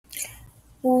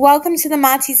Welcome to the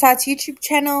Marty Sites YouTube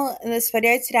channel. In this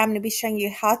video today, I'm going to be showing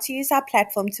you how to use our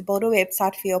platform to build a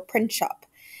website for your print shop.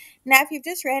 Now, if you've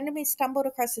just randomly stumbled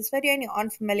across this video and you're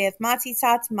unfamiliar with Marty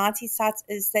Sites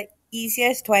is the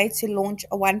easiest way to launch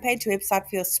a one-page website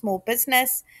for your small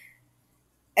business.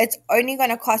 It's only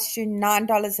going to cost you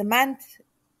 $9 a month,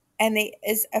 and there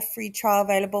is a free trial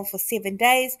available for 7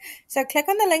 days. So click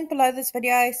on the link below this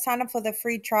video, sign up for the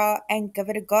free trial, and give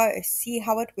it a go. See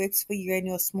how it works for you and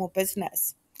your small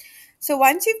business. So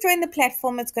once you've joined the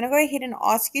platform, it's going to go ahead and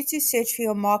ask you to search for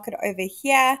your market over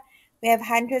here. We have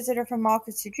hundreds of different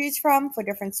markets to choose from for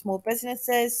different small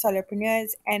businesses,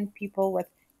 solopreneurs, and people with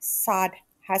side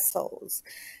hustles.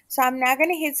 So I'm now going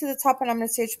to head to the top and I'm going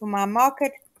to search for my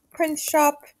market, print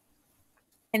shop,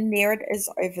 and there it is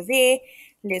over there.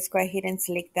 Let's go ahead and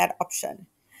select that option.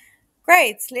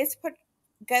 Great. Let's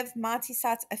give Marty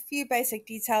Sites a few basic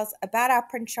details about our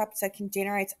print shop so it can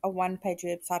generate a one-page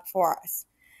website for us.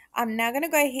 I'm now going to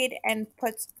go ahead and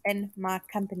put in my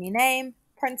company name,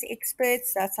 Print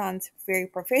Experts. That sounds very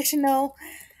professional.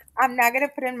 I'm now going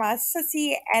to put in my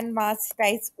city and my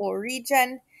state or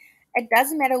region. It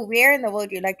doesn't matter where in the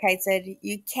world you're located,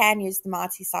 you can use the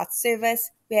Marty Sites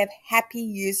service. We have happy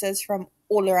users from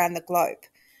all around the globe.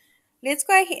 Let's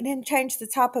go ahead and change the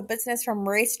type of business from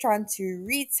restaurant to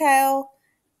retail,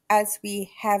 as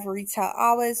we have retail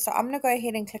hours. So I'm going to go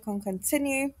ahead and click on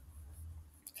continue.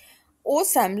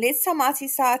 Awesome. Let's tell Marty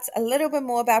Sites a little bit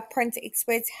more about Print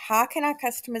Experts. How can our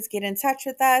customers get in touch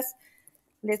with us?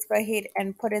 Let's go ahead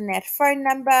and put in that phone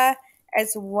number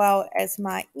as well as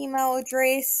my email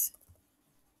address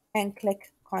and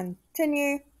click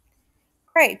continue.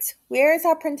 Great. Where is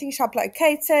our printing shop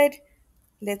located?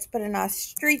 Let's put in our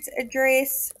street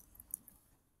address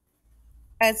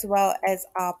as well as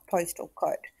our postal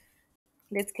code.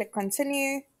 Let's click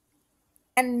continue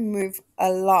and move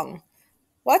along.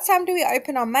 What time do we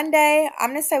open on Monday?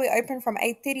 I'm going to say we open from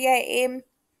 8:30 a.m.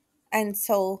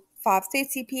 until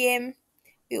 5:30 p.m.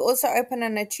 We also open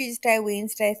on a Tuesday,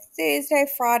 Wednesday, Thursday,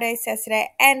 Friday, Saturday,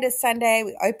 and a Sunday.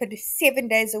 We open 7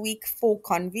 days a week for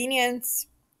convenience.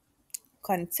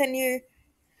 Continue.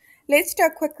 Let's do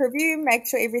a quick review. Make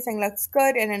sure everything looks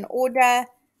good and in order.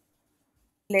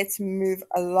 Let's move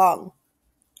along.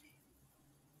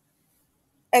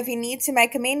 If you need to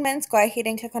make amendments, go ahead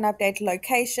and click on update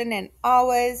location and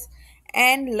hours.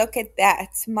 And look at that.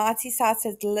 Marty Sites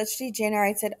has literally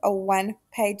generated a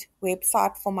one-page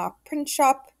website for my print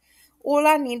shop. All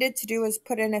I needed to do was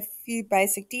put in a few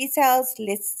basic details.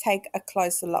 Let's take a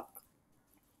closer look.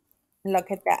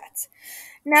 Look at that.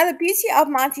 Now, the beauty of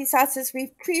Marty Sites is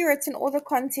we've pre-written all the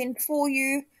content for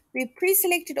you. We've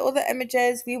pre-selected all the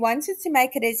images. We wanted to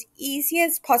make it as easy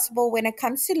as possible when it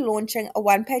comes to launching a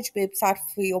one-page website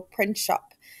for your print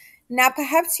shop. Now,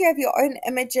 perhaps you have your own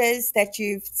images that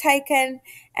you've taken,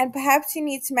 and perhaps you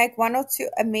need to make one or two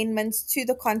amendments to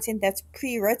the content that's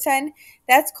pre-written.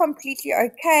 That's completely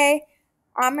okay.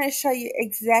 I'm going to show you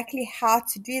exactly how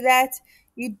to do that.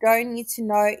 You don't need to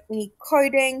know any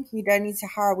coding. You don't need to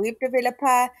hire a web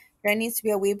developer. You don't need to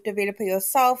be a web developer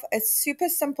yourself. It's super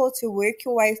simple to work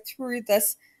your way through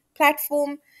this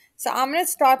platform. So I'm going to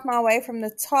start my way from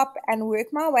the top and work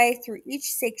my way through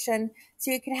each section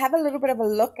so you can have a little bit of a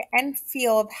look and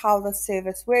feel of how the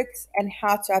service works and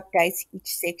how to update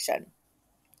each section.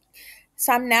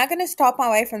 So I'm now going to start my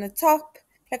way from the top.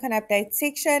 Click on update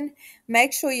section.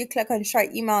 Make sure you click on show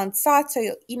email on site so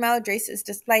your email address is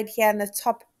displayed here in the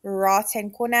top right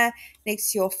hand corner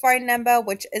next to your phone number,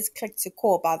 which is click to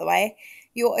call, by the way.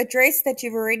 Your address that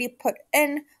you've already put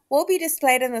in will be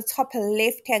displayed in the top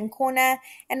left hand corner,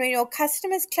 and when your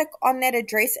customers click on that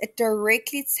address, it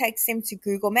directly takes them to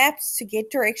Google Maps to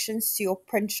get directions to your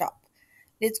print shop.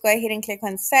 Let's go ahead and click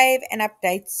on save and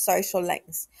update social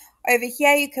links. Over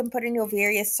here, you can put in your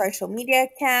various social media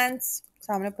accounts.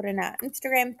 So I'm going to put in our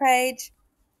Instagram page.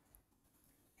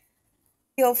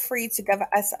 Feel free to give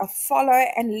us a follow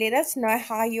and let us know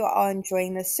how you are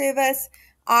enjoying the service.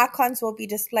 Icons will be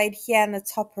displayed here in the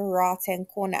top right hand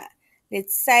corner.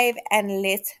 Let's save and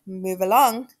let's move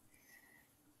along.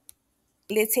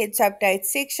 Let's head to update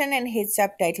section and head to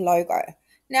update logo.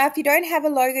 Now, if you don't have a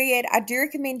logo yet, I do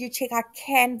recommend you check out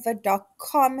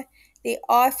canva.com. There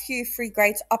are a few free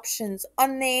great options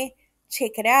on there.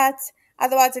 Check it out.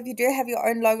 Otherwise, if you do have your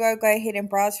own logo, go ahead and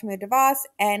browse from your device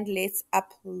and let's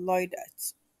upload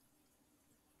it.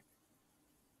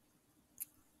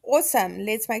 Awesome.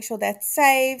 Let's make sure that's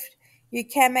saved. You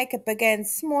can make it bigger and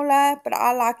smaller, but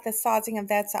I like the sizing of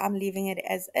that, so I'm leaving it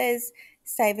as is,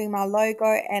 saving my logo,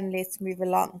 and let's move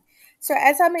along. So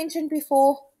as I mentioned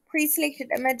before, pre-selected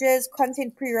images,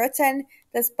 content pre-written.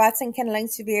 This button can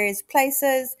link to various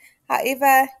places.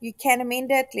 However, you can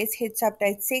amend it. Let's head to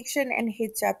update section and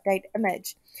head to update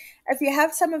image. If you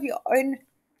have some of your own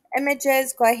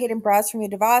images, go ahead and browse from your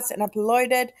device and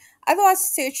upload it.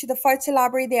 Otherwise, search the photo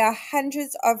library. There are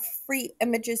hundreds of free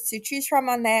images to choose from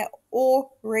on there,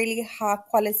 all really high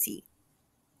quality.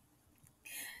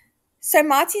 So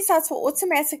multi-sites will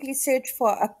automatically search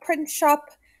for a print shop.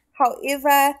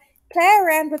 However, play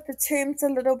around with the terms a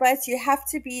little bit. You have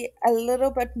to be a little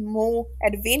bit more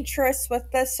adventurous with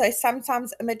this. So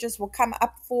sometimes images will come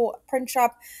up for print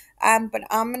shop, but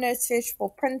I'm going to search for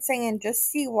printing and just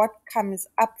see what comes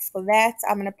up for that.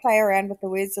 I'm going to play around with the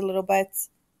words a little bit.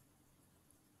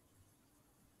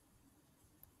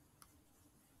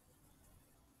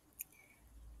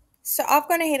 So I've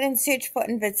gone ahead and searched for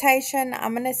invitation.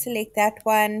 I'm going to select that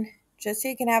one just so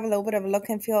you can have a little bit of a look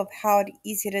and feel of how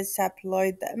easy it is to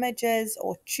upload the images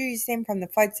or choose them from the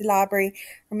photo library.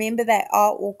 Remember, they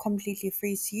are all completely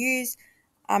free to use.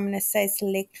 I'm going to say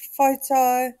select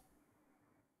photo,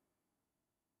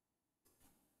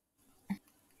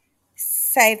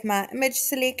 save my image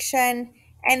selection,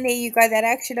 and there you go. That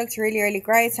actually looks really, really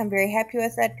great. So I'm very happy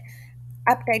with it.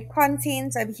 Update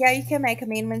content. Over here you can make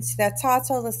amendments to the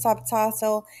title, the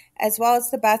subtitle, as well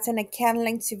as the button. It can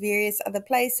link to various other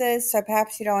places. So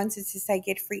perhaps you don't want it to say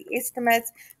get free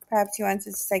estimates, perhaps you want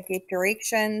it to say get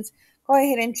directions. Go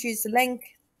ahead and choose the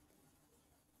link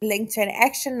to an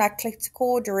action like click to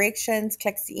call, directions,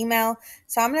 click to email.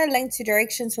 So I'm going to link to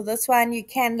directions for this one. You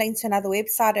can link to another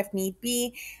website if need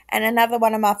be. And another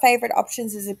one of my favorite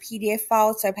options is a PDF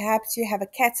file. So perhaps you have a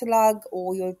catalog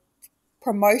or your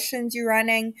promotions you're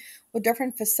running or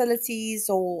different facilities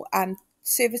or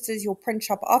services your print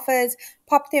shop offers,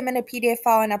 pop them in a PDF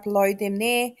file and upload them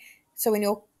there. So when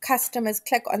your customers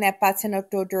click on that button, it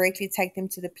will directly take them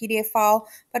to the PDF file.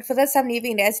 But for this, I'm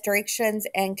leaving it as directions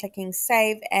and clicking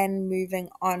save and moving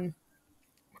on.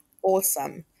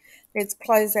 Awesome. Let's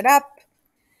close it up.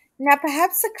 Now,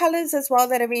 perhaps the colors as well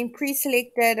that have been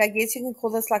pre-selected, I guess you can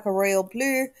call this like a royal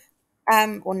blue,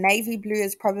 or navy blue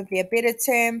is probably a better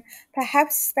term.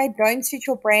 Perhaps they don't suit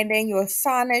your branding. Your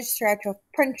signage throughout your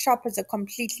print shop is a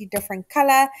completely different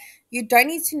color. You don't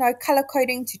need to know color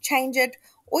coding to change it.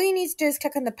 All you need to do is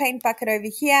click on the paint bucket over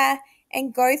here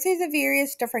and go through the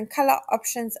various different color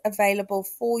options available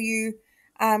for you.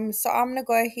 So I'm going to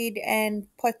go ahead and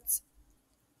I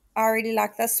already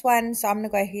like this one, so I'm going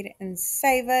to go ahead and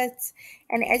save it.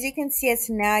 And as you can see, it's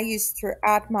now used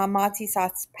throughout my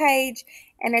multi-sites page,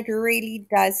 and it really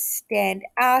does stand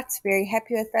out. Very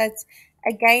happy with it.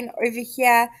 Again, over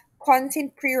here,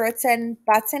 content pre-written,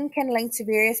 button can link to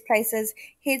various places.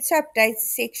 Head to update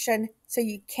section so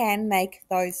you can make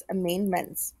those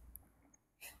amendments.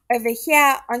 Over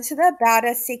here onto the About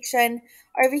Us section.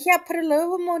 Over here, put a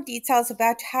little bit more details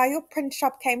about how your print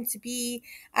shop came to be.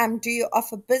 Do you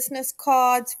offer business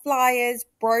cards, flyers,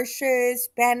 brochures,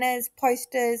 banners,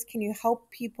 posters? Can you help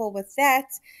people with that?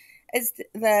 Is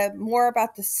the more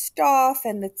about the staff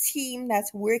and the team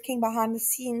that's working behind the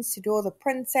scenes to do all the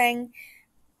printing?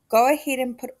 Go ahead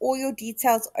and put all your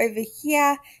details over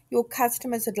here. Your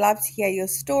customers would love to hear your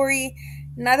story.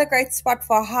 Another great spot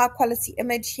for a high quality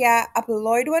image here.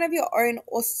 Upload one of your own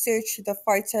or search the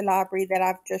photo library that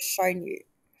I've just shown you.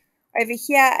 Over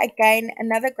here, again,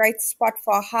 another great spot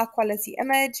for a high quality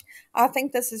image. I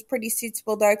think this is pretty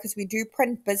suitable though because we do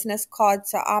print business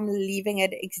cards, so I'm leaving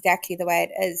it exactly the way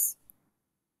it is.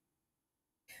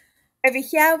 Over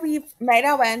here, we've made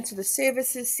our way into the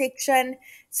services section.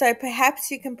 So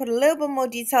perhaps you can put a little bit more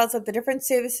details of the different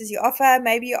services you offer.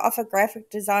 Maybe you offer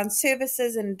graphic design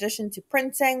services in addition to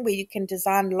printing, where you can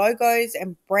design logos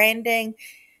and branding,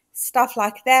 stuff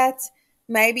like that.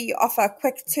 Maybe you offer a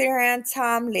quick turnaround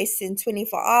time, less than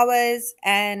 24 hours,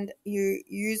 and you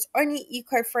use only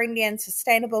eco-friendly and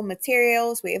sustainable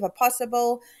materials wherever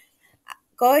possible.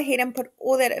 Go ahead and put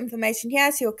all that information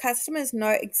here so your customers know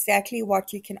exactly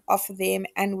what you can offer them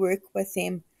and work with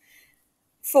them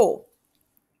for.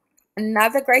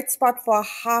 Another great spot for a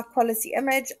high quality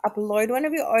image, upload one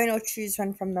of your own or choose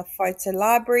one from the photo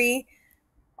library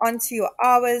onto your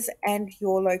hours and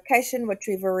your location, which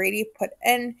we've already put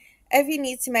in. If you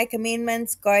need to make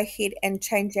amendments, go ahead and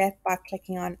change that by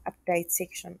clicking on update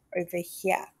section over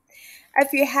here.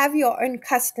 If you have your own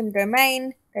custom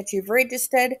domain that you've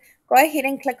registered, go ahead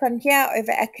and click on here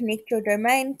over at Connect Your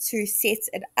Domain to set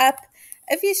it up.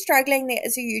 If you're struggling, there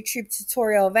is a YouTube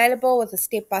tutorial available with a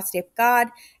step-by-step guide,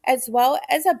 as well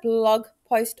as a blog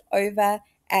post over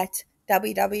at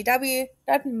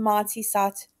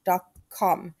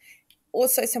www.martisite.com.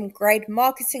 Also, some great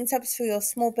marketing tips for your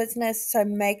small business, so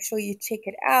make sure you check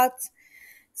it out.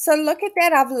 So look at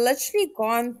that. I've literally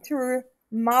gone through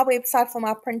my website for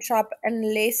my print shop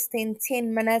in less than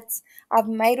 10 minutes. I've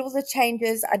made all the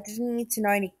changes. I didn't need to know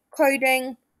any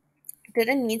coding,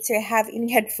 didn't need to have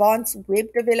any advanced web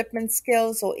development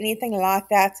skills or anything like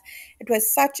that. It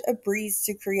was such a breeze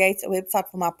to create a website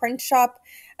for my print shop.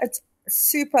 It's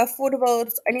super affordable.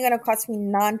 It's only going to cost me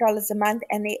 $9 a month,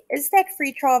 and there is that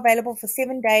free trial available for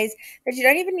 7 days that you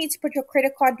don't even need to put your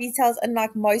credit card details in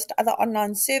like most other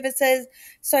online services.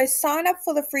 So sign up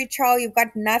for the free trial. You've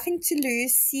got nothing to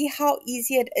lose. See how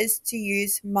easy it is to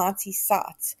use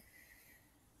multi-site.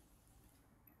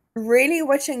 Really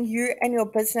wishing you and your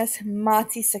business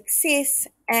mighty success.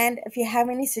 And if you have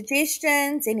any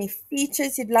suggestions, any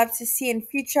features you'd love to see in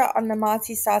future on the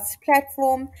Mighty Sites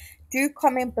platform, do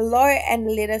comment below and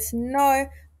let us know.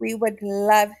 We would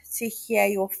love to hear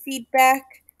your feedback.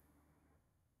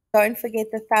 Don't forget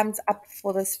the thumbs up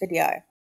for this video.